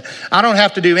life, that I don't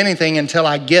have to do anything until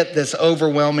I get this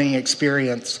overwhelming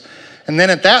experience. And then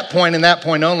at that point, and that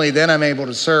point only, then I'm able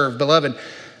to serve. Beloved,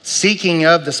 seeking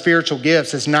of the spiritual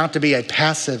gifts is not to be a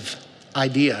passive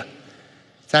idea.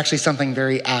 It's actually something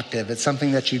very active. It's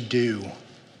something that you do.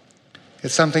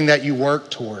 It's something that you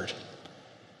work toward.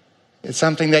 It's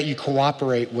something that you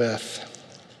cooperate with.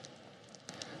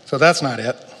 So that's not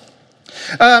it.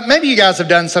 Maybe you guys have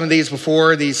done some of these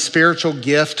before, these spiritual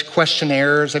gift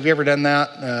questionnaires. Have you ever done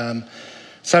that?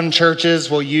 Some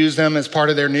churches will use them as part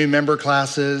of their new member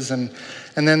classes, and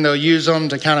then they'll use them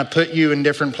to kind of put you in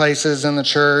different places in the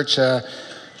church.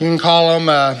 You can call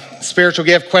them spiritual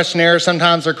gift questionnaires.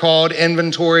 Sometimes they're called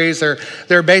inventories.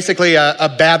 They're basically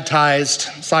a baptized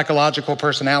psychological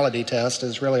personality test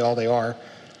is really all they are.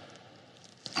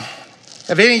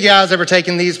 Have any of you guys ever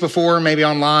taken these before, maybe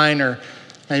online or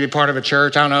maybe part of a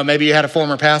church? I don't know. Maybe you had a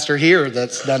former pastor here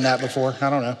that's done that before.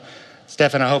 I don't know.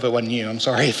 Stephen, I hope it wasn't you. I'm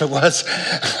sorry if it was.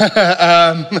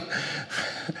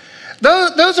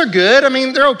 Those are good. I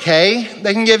mean, they're okay.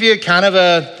 They can give you kind of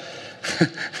a...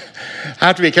 I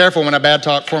have to be careful when I bad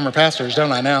talk former pastors,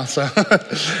 don't I now? So,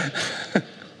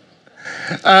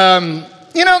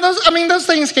 those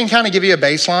things can kind of give you a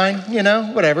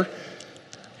baseline, whatever.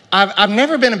 I've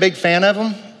never been a big fan of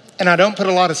them, and I don't put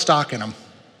a lot of stock in them.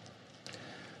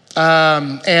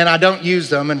 And I don't use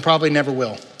them and probably never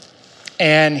will.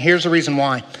 And here's the reason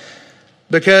why.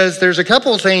 Because there's a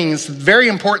couple of things, very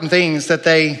important things, that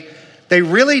they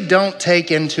really don't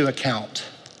take into account.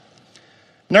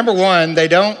 Number one, they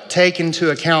don't take into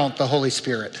account the Holy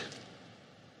Spirit.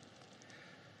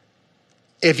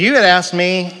 If you had asked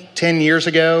me 10 years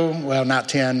ago, well, not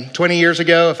 10, 20 years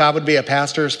ago, if I would be a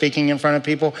pastor speaking in front of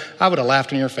people, I would have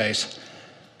laughed in your face.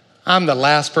 I'm the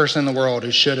last person in the world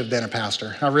who should have been a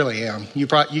pastor. I really am. You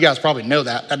guys probably know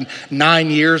that. And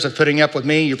 9 years of putting up with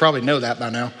me, you probably know that by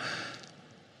now.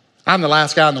 I'm the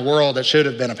last guy in the world that should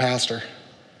have been a pastor.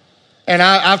 And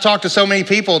I've talked to so many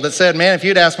people that said, man, if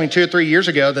you'd asked me 2 or 3 years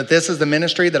ago that this is the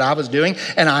ministry that I was doing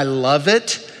and I love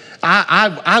it,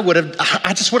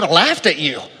 I just would have laughed at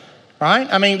you, right?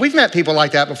 I mean, we've met people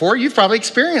like that before. You've probably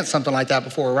experienced something like that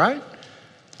before, right?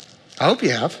 I hope you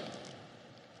have.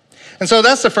 And so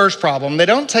that's the first problem. They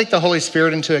don't take the Holy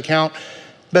Spirit into account.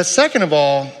 But second of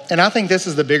all, and I think this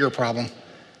is the bigger problem,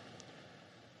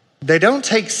 they don't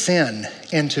take sin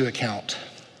into account.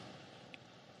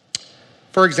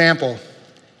 For example,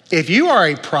 if you are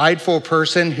a prideful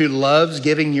person who loves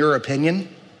giving your opinion,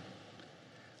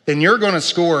 then you're going to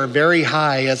score very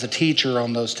high as a teacher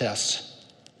on those tests.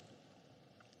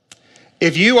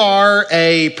 If you are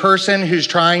a person who's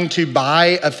trying to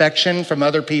buy affection from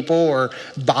other people or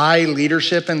buy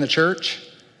leadership in the church,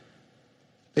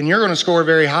 then you're going to score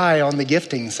very high on the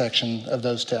gifting section of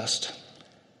those tests.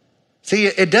 See,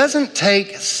 it doesn't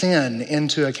take sin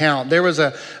into account. There was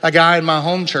a guy in my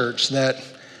home church that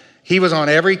he was on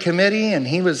every committee, and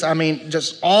he was,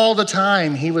 just all the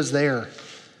time he was there.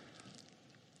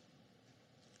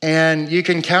 And you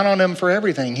can count on him for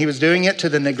everything. He was doing it to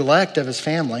the neglect of his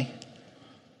family.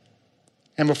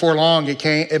 And before long,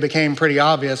 it became pretty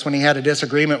obvious when he had a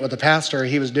disagreement with the pastor,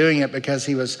 he was doing it because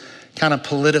he was kind of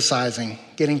politicizing,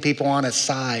 getting people on his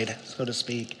side, so to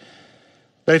speak.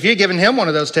 But if you had given him one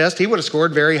of those tests, he would have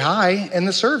scored very high in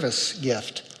the service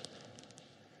gift.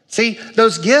 See,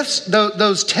 those gifts,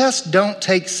 those tests don't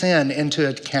take sin into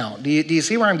account. Do you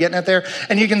see where I'm getting at there?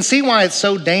 And you can see why it's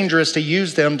so dangerous to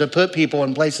use them to put people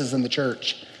in places in the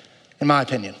church, in my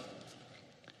opinion.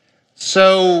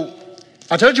 So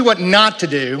I told you what not to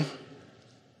do.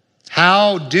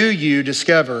 How do you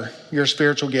discover your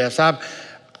spiritual gifts? I've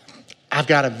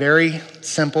got a very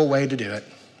simple way to do it.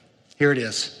 Here it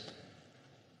is.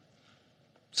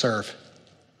 Serve.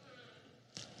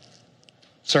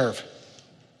 Serve.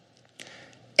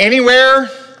 Anywhere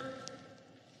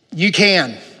you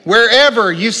can,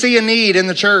 wherever you see a need in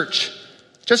the church,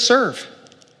 just serve.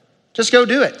 Just go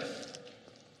do it.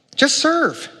 Just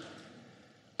serve.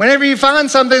 Whenever you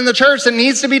find something in the church that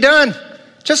needs to be done,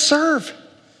 just serve.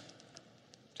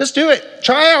 Just do it.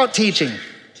 Try out teaching.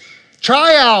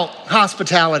 Try out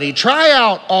hospitality. Try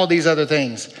out all these other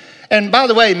things. And by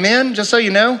the way, men, just so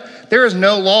you know, there is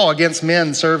no law against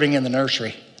men serving in the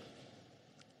nursery.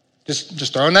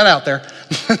 Just throwing that out there.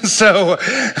 So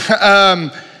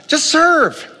just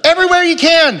serve. Everywhere you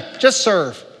can, just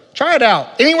serve. Try it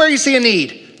out. Anywhere you see a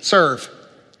need, serve.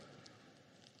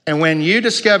 And when you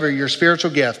discover your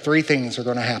spiritual gift, 3 things are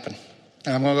going to happen.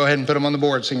 And I'm going to go ahead and put them on the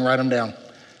board so you can write them down.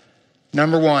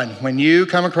 Number 1, when you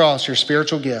come across your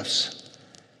spiritual gifts,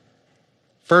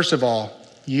 first of all,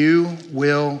 you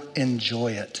will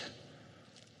enjoy it.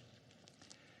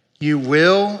 You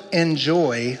will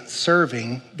enjoy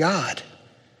serving God.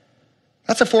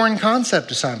 That's a foreign concept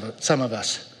to some of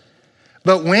us.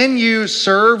 But when you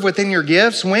serve within your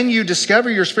gifts, when you discover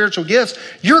your spiritual gifts,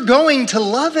 you're going to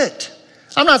love it.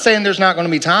 I'm not saying there's not going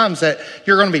to be times that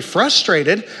you're going to be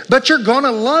frustrated, but you're going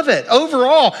to love it.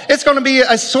 Overall, it's going to be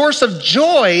a source of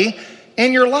joy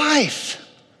in your life.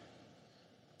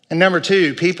 And number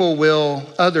 2,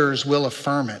 others will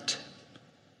affirm it.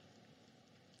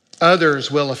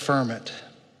 Others will affirm it.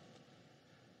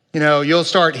 You know, you'll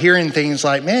start hearing things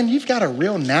like, man, you've got a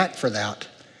real knack for that.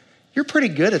 You're pretty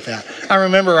good at that. I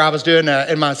remember I was doing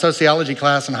in my sociology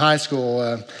class in high school,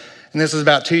 and this was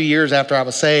about 2 years after I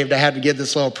was saved. I had to give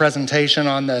this little presentation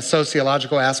on the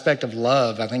sociological aspect of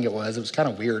love, I think it was. It was kind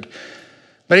of weird.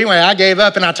 But anyway, I gave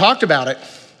up and I talked about it.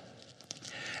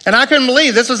 And I couldn't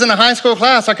believe, this was in a high school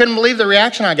class, I couldn't believe the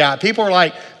reaction I got. People were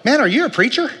like, man, are you a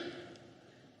preacher?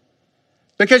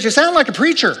 Because you sound like a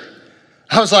preacher.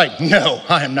 I was like, no,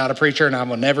 I am not a preacher and I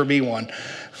will never be one.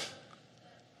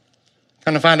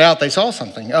 Kind of find out they saw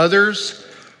something. Others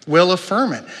will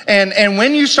affirm it. And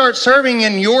when you start serving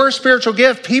in your spiritual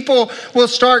gift, people will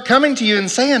start coming to you and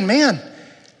saying, man,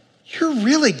 you're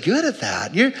really good at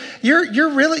that.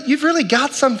 You've really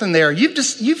got something there. I've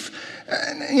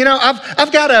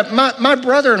got my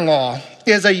brother-in-law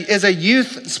is a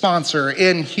youth sponsor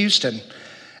in Houston.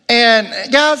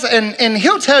 And guys, and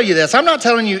he'll tell you this. I'm not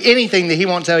telling you anything that he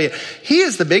won't tell you. He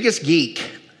is the biggest geek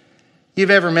you've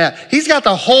ever met. He's got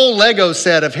the whole Lego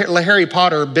set of Harry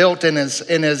Potter built in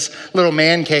his little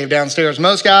man cave downstairs.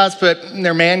 Most guys put in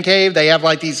their man cave, they have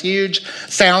like these huge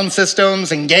sound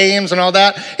systems and games and all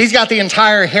that. He's got the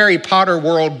entire Harry Potter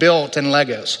world built in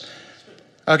Legos.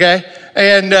 Okay?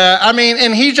 And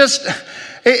and he's just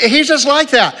like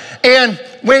that. And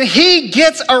when he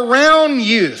gets around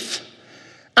youth,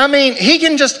 he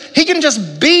can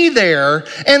just be there,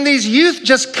 and these youth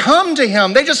just come to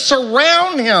him. They just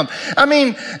surround him.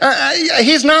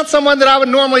 He's not someone that I would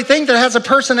normally think that has a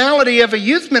personality of a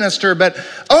youth minister, but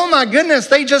oh my goodness,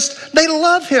 they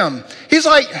love him. He's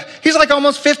like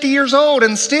almost 50 years old,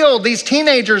 and still these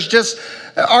teenagers just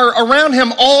are around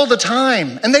him all the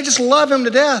time, and they just love him to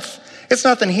death. It's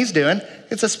nothing he's doing.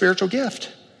 It's a spiritual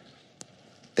gift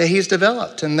that he's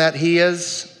developed and that he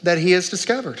has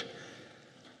discovered.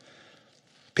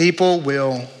 People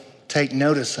will take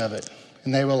notice of it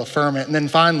and they will affirm it. And then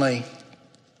finally,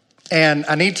 and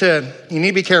you need to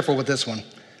be careful with this one,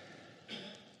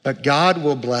 but God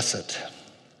will bless it.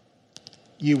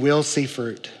 You will see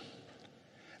fruit.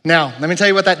 Now, let me tell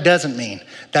you what that doesn't mean.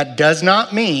 That does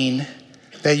not mean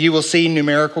that you will see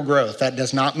numerical growth. That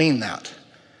does not mean that.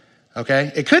 Okay?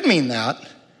 It could mean that,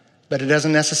 but it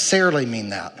doesn't necessarily mean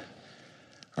that.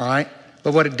 All right?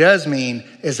 But what it does mean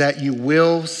is that you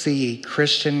will see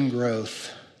Christian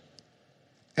growth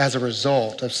as a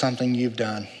result of something you've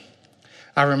done.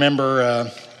 I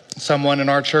remember someone in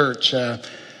our church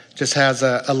just has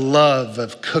a love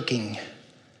of cooking,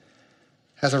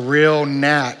 has a real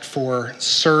knack for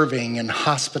serving and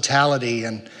hospitality.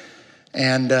 And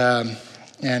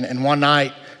one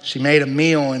night she made a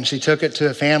meal and she took it to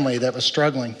a family that was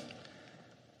struggling.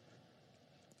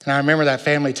 And I remember that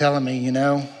family telling me,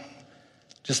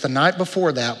 just the night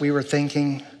before that, we were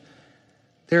thinking,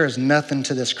 there is nothing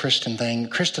to this Christian thing.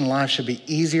 Christian life should be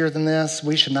easier than this.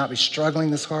 We should not be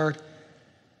struggling this hard.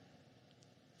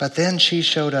 But then she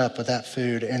showed up with that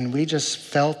food, and we just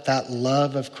felt that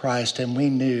love of Christ, and we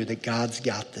knew that God's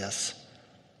got this.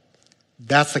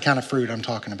 That's the kind of fruit I'm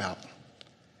talking about.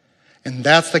 And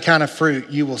that's the kind of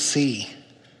fruit you will see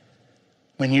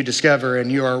when you discover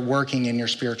and you are working in your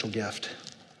spiritual gift.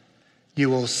 You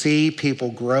will see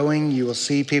people growing. You will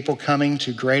see people coming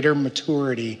to greater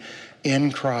maturity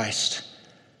in Christ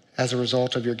as a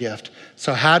result of your gift.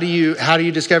 So how do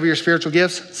you discover your spiritual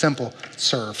gifts? Simple.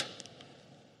 Serve.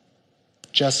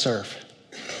 Just serve.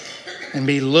 And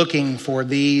be looking for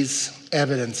these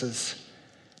evidences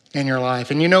in your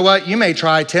life. And you know what? You may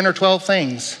try 10 or 12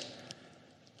 things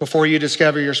before you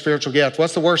discover your spiritual gift.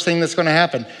 What's the worst thing that's going to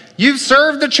happen? You've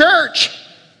served the church.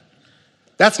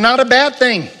 That's not a bad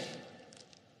thing.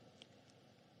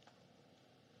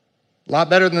 A lot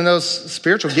better than those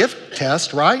spiritual gift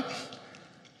tests, right?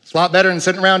 It's a lot better than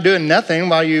sitting around doing nothing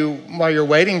while you're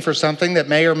waiting for something that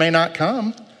may or may not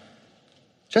come.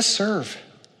 Just serve.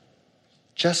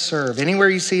 Just serve. Anywhere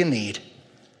you see a need,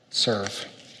 serve.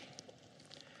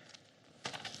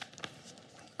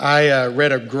 I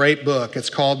read a great book. It's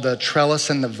called The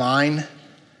Trellis and the Vine.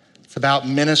 It's about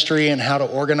ministry and how to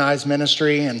organize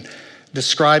ministry and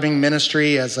describing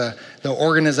ministry as the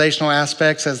organizational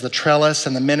aspects as the trellis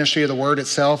and the ministry of the word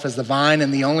itself as the vine.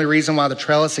 And the only reason why the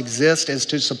trellis exists is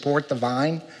to support the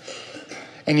vine.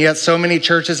 And yet so many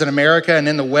churches in America and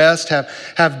in the West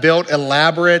have built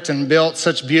elaborate and built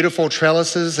such beautiful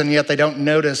trellises, and yet they don't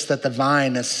notice that the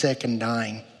vine is sick and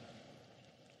dying.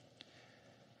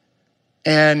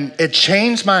 And it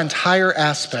changed my entire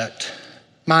aspect,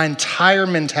 my entire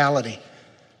mentality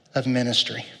of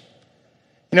ministry.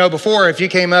 You know, before, if you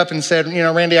came up and said, you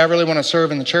know, Randy, I really want to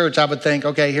serve in the church, I would think,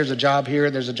 okay, here's a job here,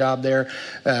 there's a job there,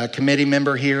 committee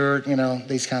member here, you know,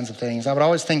 these kinds of things. I would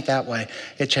always think that way.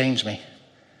 It changed me.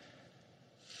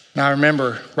 Now, I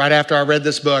remember right after I read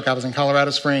this book, I was in Colorado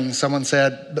Springs. Someone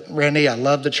said, Randy, I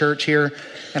love the church here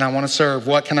and I want to serve.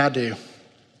 What can I do?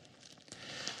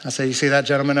 I said, you see that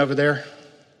gentleman over there?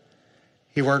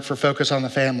 He worked for Focus on the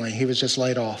Family. He was just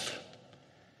laid off.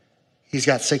 He's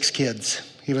got 6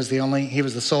 kids. He was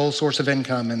the sole source of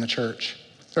income in the church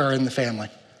or in the family.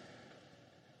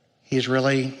 He's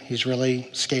really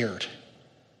scared.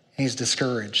 He's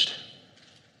discouraged.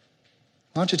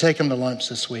 Why don't you take him to lunch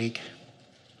this week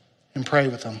and pray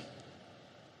with him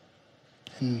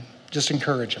and just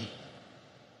encourage him?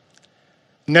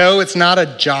 No, it's not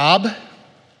a job,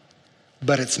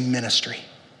 but it's ministry.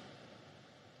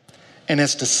 And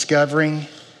it's discovering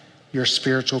your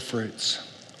spiritual fruits.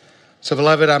 So,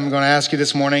 beloved, I'm going to ask you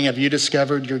this morning, have you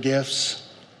discovered your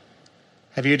gifts?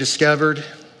 Have you discovered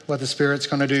what the Spirit's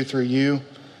going to do through you?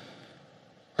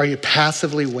 Are you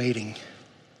passively waiting?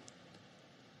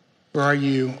 Or are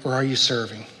you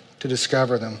serving to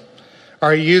discover them?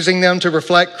 Are you using them to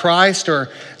reflect Christ, or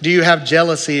do you have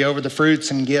jealousy over the fruits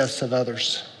and gifts of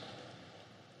others?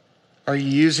 Are you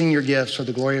using your gifts for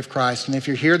the glory of Christ? And if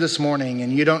you're here this morning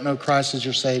and you don't know Christ as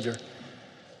your Savior,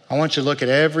 I want you to look at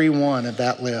every one of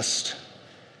that list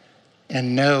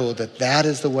and know that that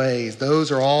is the ways,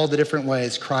 those are all the different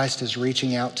ways Christ is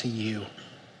reaching out to you.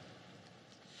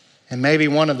 And maybe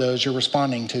one of those you're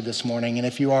responding to this morning. And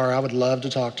if you are, I would love to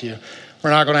talk to you.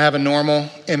 We're not going to have a normal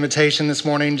invitation this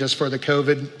morning just for the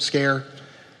COVID scare.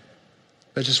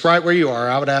 But just right where you are,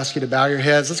 I would ask you to bow your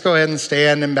heads. Let's go ahead and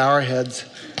stand and bow our heads.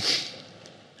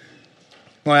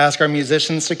 I want to ask our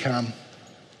musicians to come.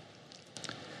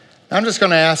 I'm just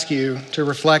going to ask you to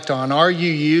reflect on, are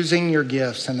you using your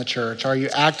gifts in the church? Are you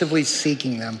actively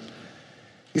seeking them?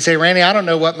 You say, Randy, I don't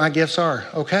know what my gifts are.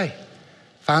 Okay,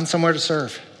 find somewhere to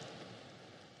serve.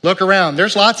 Look around.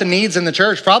 There's lots of needs in the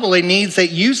church, probably needs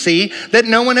that you see that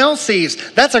no one else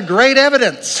sees. That's a great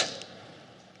evidence.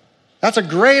 That's a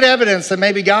great evidence that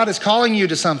maybe God is calling you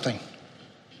to something.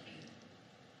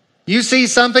 You see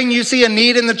something, you see a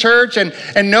need in the church and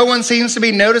no one seems to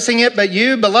be noticing it but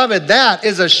you, beloved, that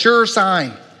is a sure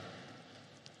sign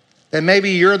that maybe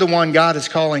you're the one God is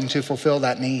calling to fulfill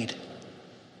that need.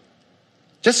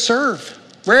 Just serve,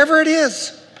 wherever it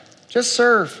is, just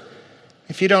serve.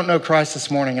 If you don't know Christ this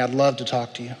morning, I'd love to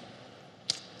talk to you.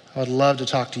 I would love to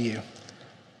talk to you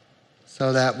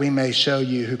so that we may show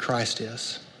you who Christ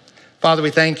is. Father,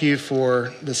 we thank you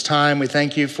for this time. We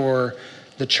thank you for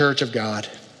the church of God.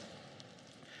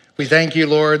 We thank you,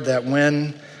 Lord, that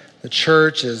when the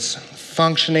church is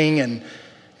functioning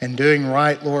and doing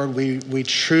right, Lord, we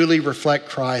truly reflect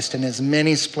Christ in his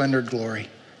many splendored glory.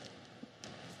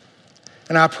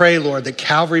 And I pray, Lord, that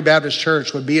Calvary Baptist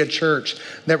Church would be a church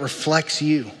that reflects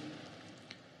you.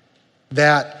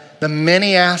 That the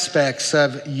many aspects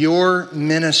of your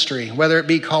ministry, whether it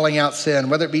be calling out sin,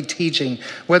 whether it be teaching,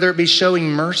 whether it be showing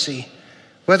mercy,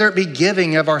 whether it be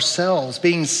giving of ourselves,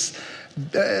 being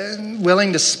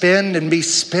willing to spend and be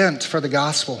spent for the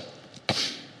gospel,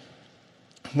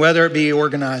 whether it be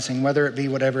organizing, whether it be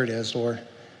whatever it is, Lord,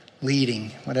 leading,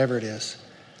 whatever it is.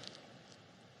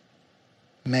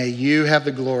 May you have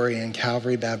the glory in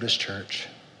Calvary Baptist Church.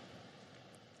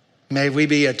 May we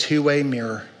be a two-way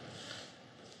mirror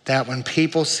that when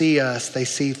people see us, they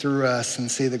see through us and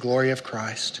see the glory of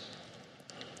Christ.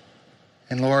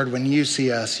 And Lord, when you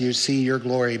see us, you see your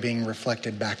glory being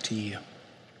reflected back to you.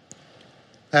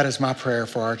 That is my prayer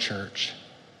for our church.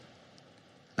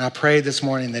 And I pray this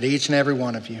morning that each and every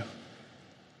one of you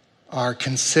are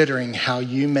considering how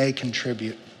you may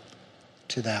contribute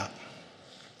to that.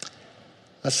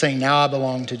 Let's sing Now I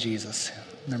Belong to Jesus,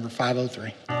 number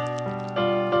 503.